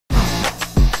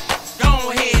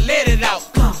it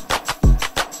out.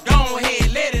 Go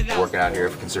ahead, let it out. Working out here,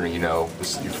 considering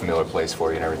this is a familiar place for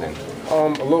you and everything. A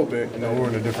little bit. We're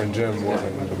in a different gym, more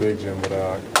than the big gym, but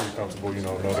pretty comfortable.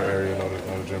 Know the area, know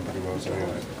the gym pretty well. So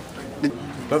yeah.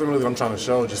 Nothing really that I'm trying to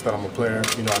show, just that I'm a player. I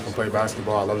can play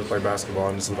basketball. I love to play basketball,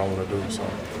 and this is what I want to do. So,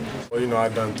 well,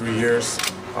 I've done 3 years.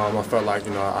 I felt like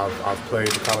I've played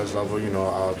the college level.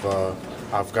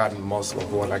 I've gotten most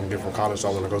of what I can get from college, so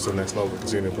I want to go to the next level,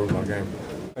 continue to improve my game.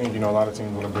 I think a lot of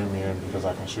teams want to bring me in because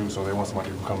I can shoot, so they want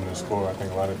somebody who can come in and score. I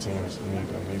think a lot of teams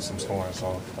need some scoring,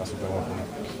 so that's what they want from me.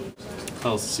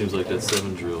 Hollis, it seems like that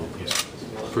 7 drill is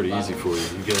pretty easy for you.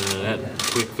 You got that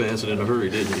quick, fast, and in a hurry,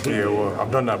 didn't you? Yeah, well,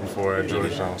 I've done that before at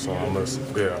Georgetown, so I've done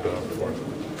that before.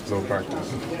 So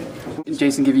practice. Did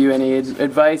Jason give you any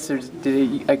advice, or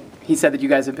did he said that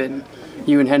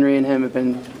you and Henry and him have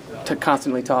been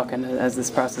constantly talking as this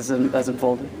process has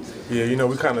unfolded? Yeah,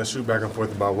 we kind of shoot back and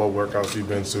forth about what workouts you've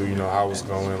been to, how it's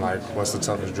going, like what's the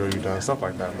toughest drill you've done, stuff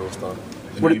like that, little stuff.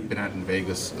 You've been out in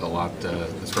Vegas a lot.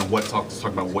 Let's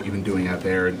talk about what you've been doing out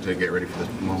there to get ready for this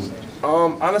moment.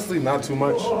 Honestly, not too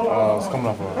much. I was coming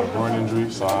off a groin injury,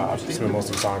 so I spent most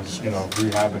of the time just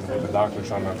rehabbing with the doctor,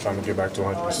 trying to get back to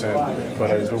 100%.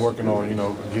 But I've been working on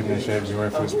getting in shape, getting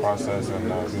ready for this process, and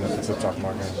the tip top of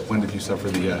my game. When did you suffer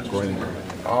the groin injury?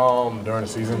 During the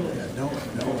season.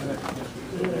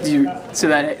 So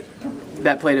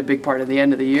that played a big part at the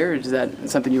end of the year, or is that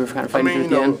something you were kind of fighting through at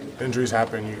the end? Injuries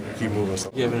happen, you keep moving.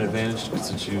 So. You have an advantage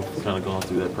since you've kind of gone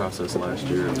through that process last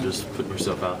year of just putting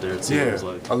yourself out there and seeing what it was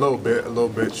like. A little bit.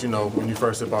 When you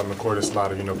first step out in the court, it's a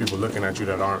lot of people looking at you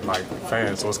that aren't like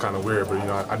fans, so it's kind of weird. But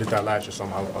I did that last year, so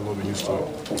I'm a little bit used to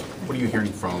it. What are you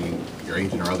hearing from your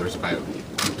agent or others about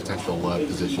your potential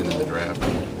position in the draft?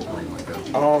 Where you might go?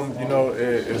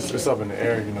 It's up in the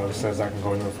air. It says I can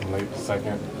go anywhere from late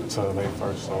second to late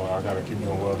first, so I got to keep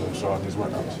doing well to show out these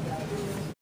workouts.